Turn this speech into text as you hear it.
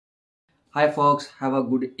Hi folks, have a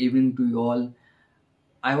good evening to you all.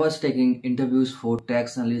 I was taking interviews for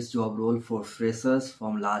tax analyst job role for freshers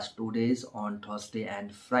from last 2 days on Thursday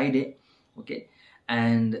and Friday. Okay,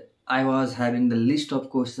 and I was having the list of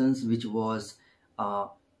questions which was uh,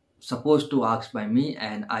 supposed to ask by me,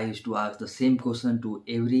 and I used to ask the same question to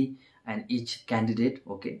every and each candidate.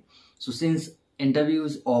 Okay, so since interview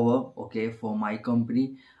is over, okay, for my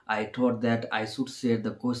company, I thought that I should share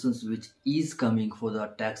the questions which is coming for the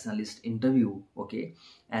tax analyst interview. Okay,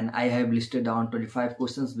 and I have listed down 25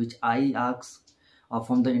 questions which I ask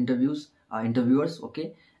from the interviewers.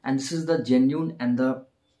 Okay, and this is the genuine and the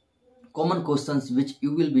common questions which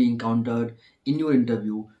you will be encountered in your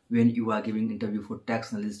interview when you are giving interview for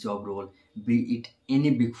tax analyst job role, be it any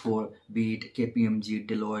big four, be it KPMG,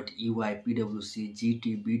 Deloitte, EY, PwC,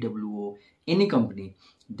 GT, BWO, any company.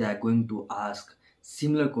 They are going to ask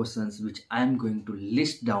similar questions which I am going to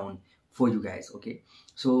list down for you guys. Okay,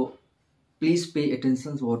 so please pay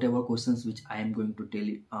attention to whatever questions which I am going to tell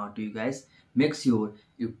you, to you guys. Make sure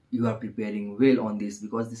you are preparing well on this,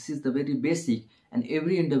 because this is the very basic, and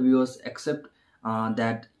every interviewers accept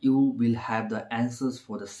that you will have the answers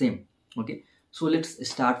for the same. Okay, so let's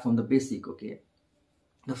start from the basic. Okay,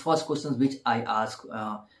 the first questions which I ask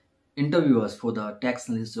interviewers for the tax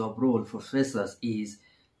analyst job role for freshers is,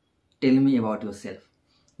 tell me about yourself.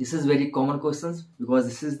 This is very common questions, because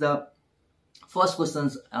this is the first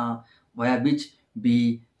questions via which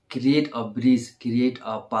we create a bridge, create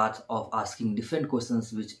a path of asking different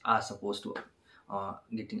questions which are supposed to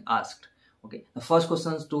getting asked. Okay, the first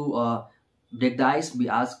questions to break the ice, we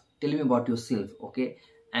ask, tell me about yourself. Okay,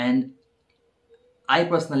 and I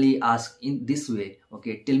personally ask in this way.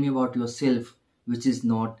 Okay, tell me about yourself, which is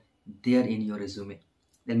not there in your resume.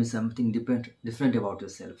 Tell me something different about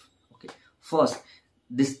yourself. Okay, first,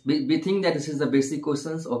 this we think that this is the basic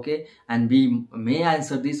questions. Okay, and we may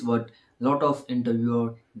answer this, but lot of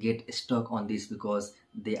interviewer get stuck on this because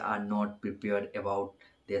they are not prepared about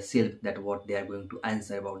their self, that what they are going to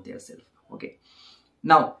answer about their self. Okay,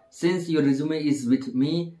 now since your resume is with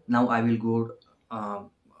me, now I will go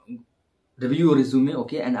review your resume.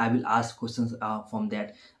 Okay, and I will ask questions from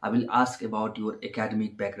that. I will ask about your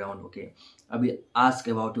academic background. Okay, I will ask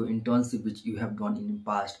about your internship which you have done in the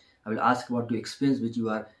past. I will ask about your experience which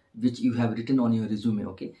you have written on your resume.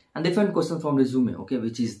 Okay, and different questions from resume, okay,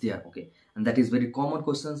 which is there. Okay, and that is very common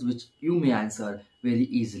questions which you may answer very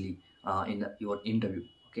easily in your interview.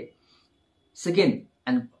 Okay, second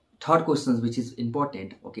and third questions which is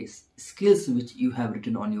important. Okay, skills which you have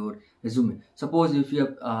written on your resume. Suppose if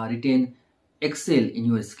you have written Excel in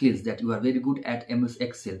your skills, that you are very good at MS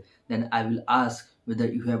Excel, then I will ask whether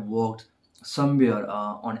you have worked somewhere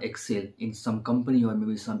on Excel in some company, or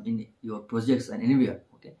maybe some in your projects and anywhere.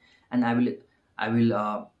 Okay, and I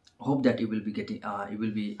will hope that you will be getting you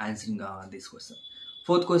will be answering this question.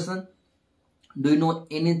 Fourth question, do you know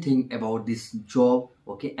anything about this job,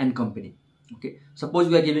 okay, and company? Okay, suppose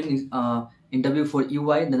we are giving interview for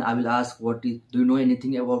EY, then I will ask, do you know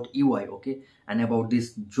anything about EY? Okay, and about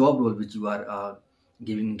this job role which you are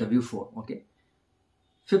giving interview for. Okay,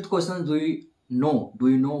 fifth question, do you know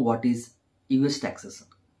what is US taxation?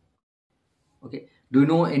 Okay, do you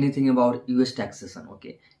know anything about US taxation?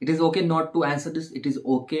 Okay, it is okay not to answer this, it is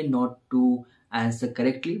okay not to answer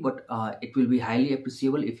correctly, but it will be highly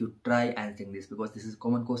appreciable if you try answering this, because this is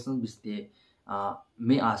common question which they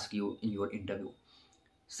may ask you in your interview.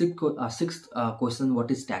 Sixth question,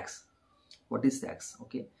 what is tax? What is tax?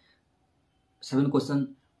 Okay, seventh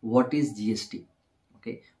question, what is GST?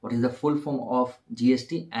 Okay, what is the full form of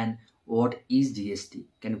GST, and what is GST?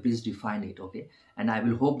 Can you please define it? Okay, and I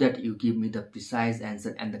will hope that you give me the precise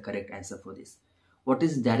answer and the correct answer for this. What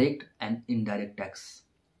is direct and indirect tax?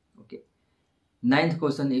 Okay, ninth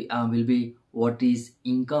question will be, what is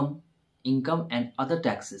income and other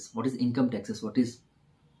taxes? What is income taxes? What is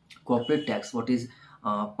corporate tax? What is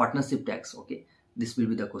partnership tax? Okay, this will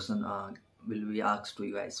be the question will be asked to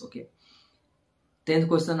you guys. Okay, 10th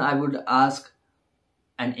question I would ask,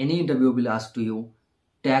 and any interview will ask to you,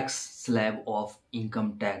 tax slab of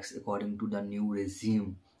income tax according to the new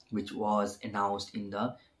regime which was announced in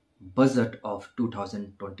the budget of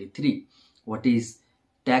 2023. What is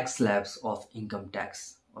tax slabs of income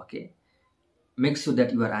tax? Okay, make sure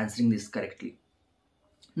that you are answering this correctly.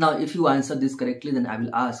 Now if you answer this correctly, then I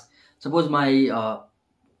will ask, suppose my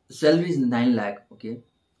salary is 9 lakh. Okay,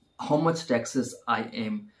 how much taxes I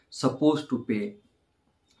am supposed to pay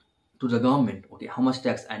to the government? Okay, how much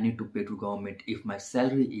tax I need to pay to government if my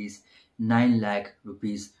salary is 9 lakh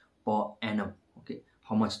rupees per annum? Okay,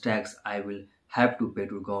 how much tax I will have to pay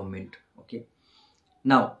to government? Okay,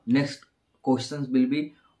 now next questions will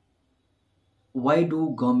be, why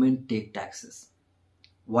do government take taxes?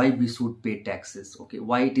 Why we should pay taxes? Okay,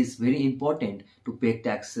 why it is very important to pay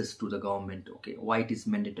taxes to the government? Okay, why it is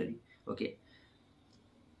mandatory? Okay,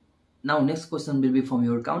 now next question will be from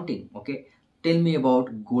your accounting. Okay, tell me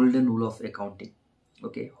about golden rule of accounting.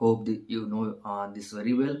 Okay, hope that you know this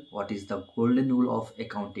very well. What is the golden rule of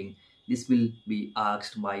accounting? This will be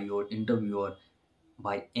asked by your interviewer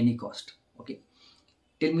by any cost. Okay,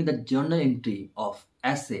 tell me the journal entry of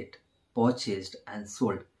asset purchased and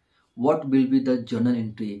sold. What will be the journal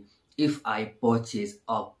entry if I purchase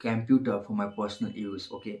a computer for my personal use?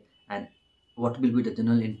 Okay, and what will be the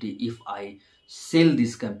journal entry if I sell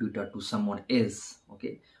this computer to someone else?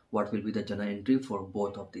 Okay, what will be the journal entry for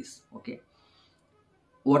both of these? Okay,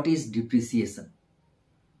 what is depreciation?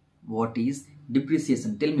 What is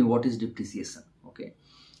depreciation? Tell me what is depreciation. Okay,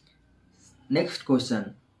 next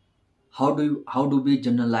question, how do we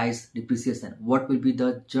journalize depreciation? What will be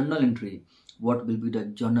the journal entry? What will be the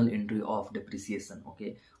journal entry of depreciation?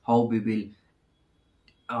 Okay, how we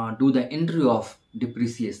will do the entry of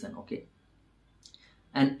depreciation? Okay,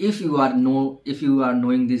 and if you are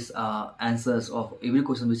knowing these answers of every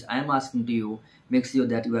question which I am asking to you, make sure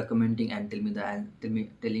that you are commenting and telling me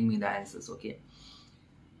the answers. Okay,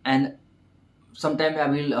 and sometime I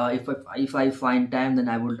will if I find time, then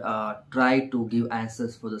I will try to give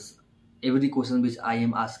answers for this every question which I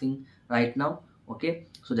am asking right now. Okay,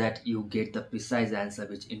 so that you get the precise answer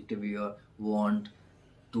which interviewer want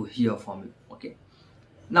to hear from you. Okay,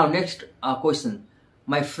 now next question,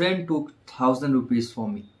 my friend took 1,000 rupees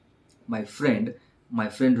from me. My friend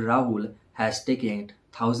Rahul has taken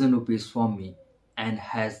 1,000 rupees from me and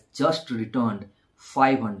has just returned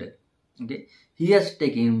 500. Okay, he has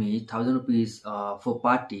taken me 1,000 rupees for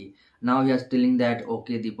party. Now he is telling that,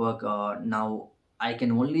 okay Deepak, now I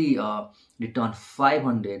can only return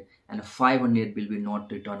 500, and 500 will be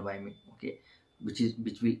not returned by me. Okay, which is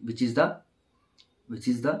the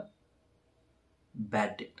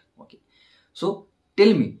bad debt. Okay, so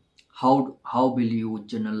tell me, how will you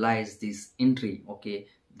generalize this entry? Okay,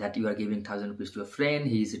 that you are giving 1,000 rupees to a friend,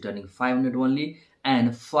 he is returning 500 only,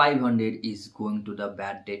 and 500 is going to the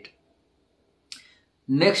bad debt.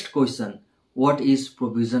 Next question, what is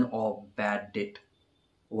provision of bad debt?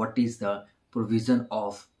 What is the provision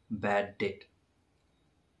of bad debt?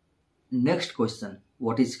 Next question,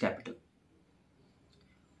 what is capital?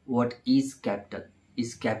 What is capital?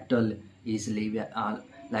 Is capital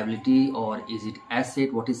liability, or is it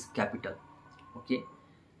asset? What is capital? Okay,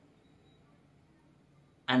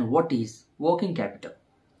 and what is working capital?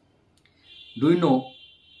 Do you know?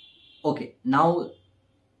 Okay, now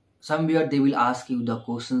somewhere they will ask you the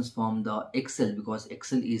questions from the Excel, because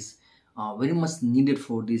Excel is very much needed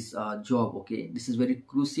for this job. Okay, this is very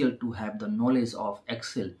crucial to have the knowledge of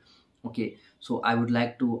Excel. Okay, so I would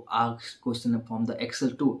like to ask question from the Excel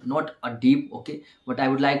too, not a deep. Okay, but I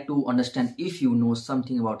would like to understand if you know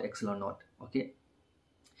something about Excel or not. Okay,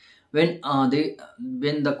 when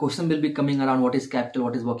the question will be coming around what is capital,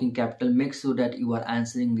 what is working capital, make sure that you are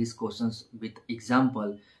answering these questions with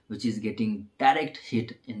example which is getting direct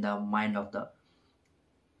hit in the mind of the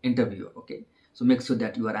interviewer. Okay, so make sure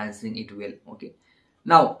that you are answering it well. Okay,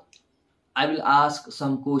 now I will ask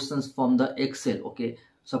some questions from the Excel. Okay,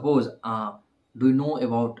 suppose do you know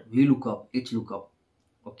about VLOOKUP, HLOOKUP?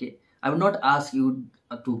 Okay, I will not ask you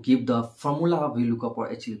to give the formula of VLOOKUP or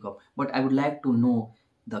HLOOKUP, but I would like to know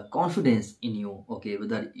the confidence in you. Okay,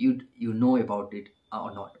 whether you know about it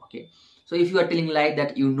or not. Okay, so if you are telling like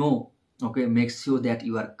that you know, okay, make sure that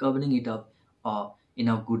you are covering it up in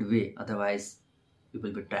a good way, otherwise you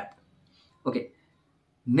will be trapped. Okay,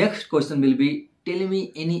 next question will be, tell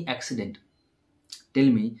me any accident. Tell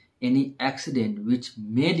me any accident which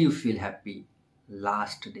made you feel happy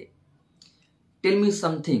last day. Tell me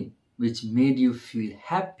something which made you feel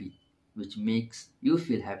happy, which makes you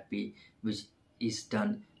feel happy, which is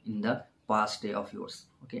done in the past day of yours.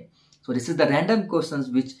 Okay, so this is the random questions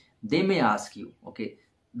which they may ask you. Okay,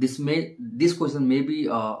 this question may be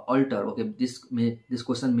alter. Okay, this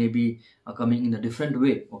question may be coming in a different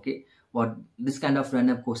way. Okay, but this kind of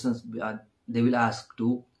random questions they will ask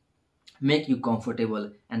to make you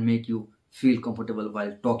comfortable and make you feel comfortable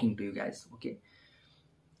while talking to you guys. Okay,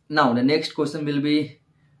 now the next question will be,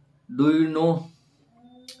 do you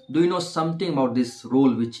know something about this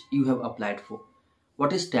role which you have applied for?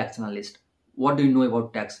 What is tax analyst? What do you know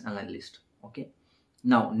about tax analyst? Okay,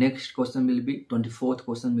 now next question will be, 24th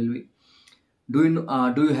question will be, do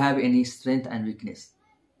you have any strength and weakness?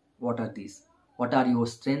 What are these? What are your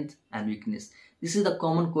strength and weakness? This is the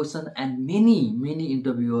common question, and many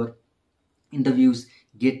interviews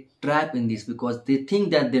get trapped in this because they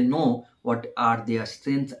think that they know what are their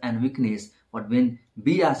strengths and weakness, but when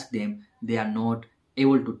we ask them, they are not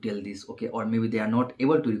able to tell this, okay, or maybe they are not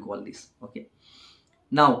able to recall this, okay.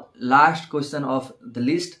 Now last question of the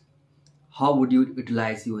list: how would you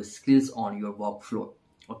utilize your skills on your workflow?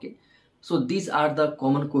 Okay, so these are the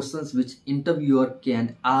common questions which interviewer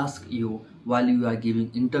can ask you while you are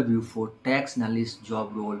giving interview for tax analyst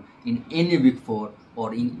job role in any big four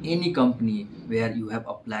or in any company where you have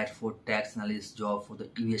applied for tax analyst job for the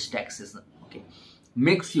US taxation. Okay,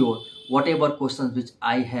 make sure whatever questions which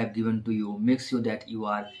I have given to you, make sure that you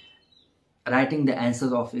are writing the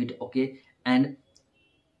answers of it, okay, and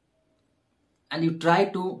you try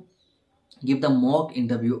to give the mock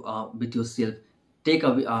interview with yourself. Take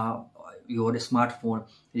your smartphone,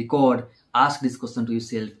 record, ask this question to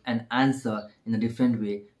yourself and answer in a different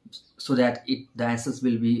way, so that the answers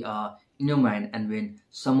will be in your mind, and when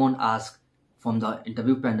someone asks from the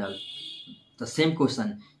interview panel the same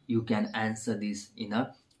question, you can answer this in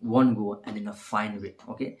a one go and in a fine way.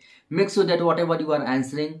 Okay, make sure that whatever you are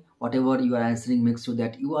answering, make sure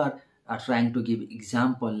that you are trying to give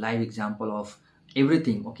example, live example of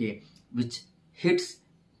everything, okay, which hits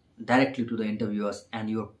directly to the interviewers, and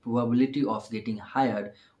your probability of getting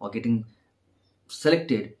hired or getting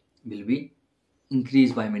selected will be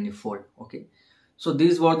increased by many fold. Okay, so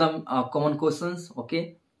these were the common questions.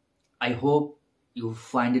 Okay, I hope you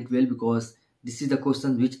find it well, because this is the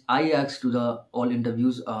question which I ask to the all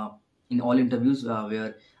interviews in all interviews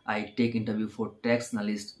where I take interview for tax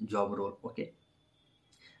analyst job role. Okay,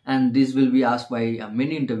 and this will be asked by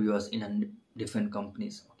many interviewers in different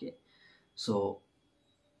companies. Okay, so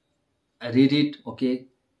read it, okay,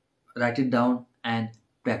 write it down and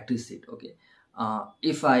practice it. Okay,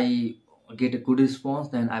 if I get a good response,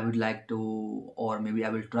 then I would like to, or maybe I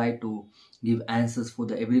will try to give answers for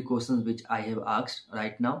the every questions which I have asked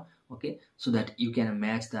right now. Okay, so that you can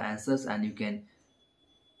match the answers and you can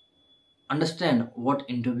understand what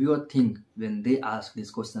interviewer think when they ask these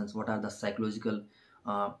questions, what are the psychological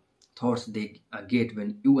uh, thoughts they get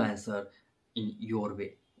when you answer in your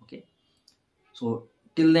way. Okay, so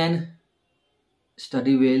till then,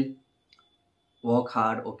 study well, work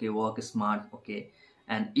hard, okay, work smart, okay,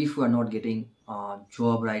 and if you are not getting a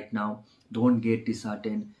job right now, don't get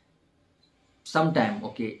disheartened. Sometime,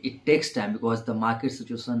 okay, it takes time, because the market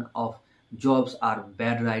situation of jobs are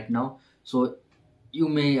bad right now. So you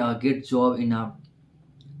may get job in a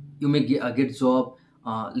get job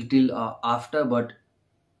little after, but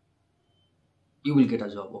you will get a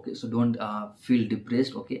job. Okay, so don't feel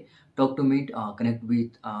depressed. Okay, talk to me, connect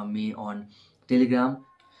with me on Telegram.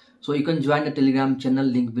 So you can join the Telegram channel,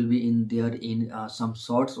 link will be in there in some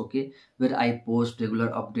sorts, okay, where I post regular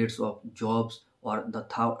updates of jobs or the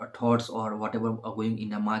thoughts or whatever are going in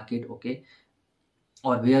the market. Okay,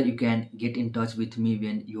 or where you can get in touch with me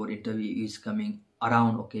when your interview is coming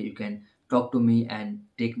around. Okay, you can talk to me and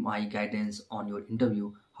take my guidance on your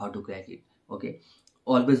interview, how to crack it. Okay,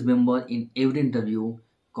 always remember, in every interview,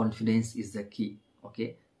 confidence is the key.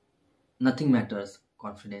 Okay, nothing matters,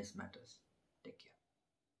 confidence matters.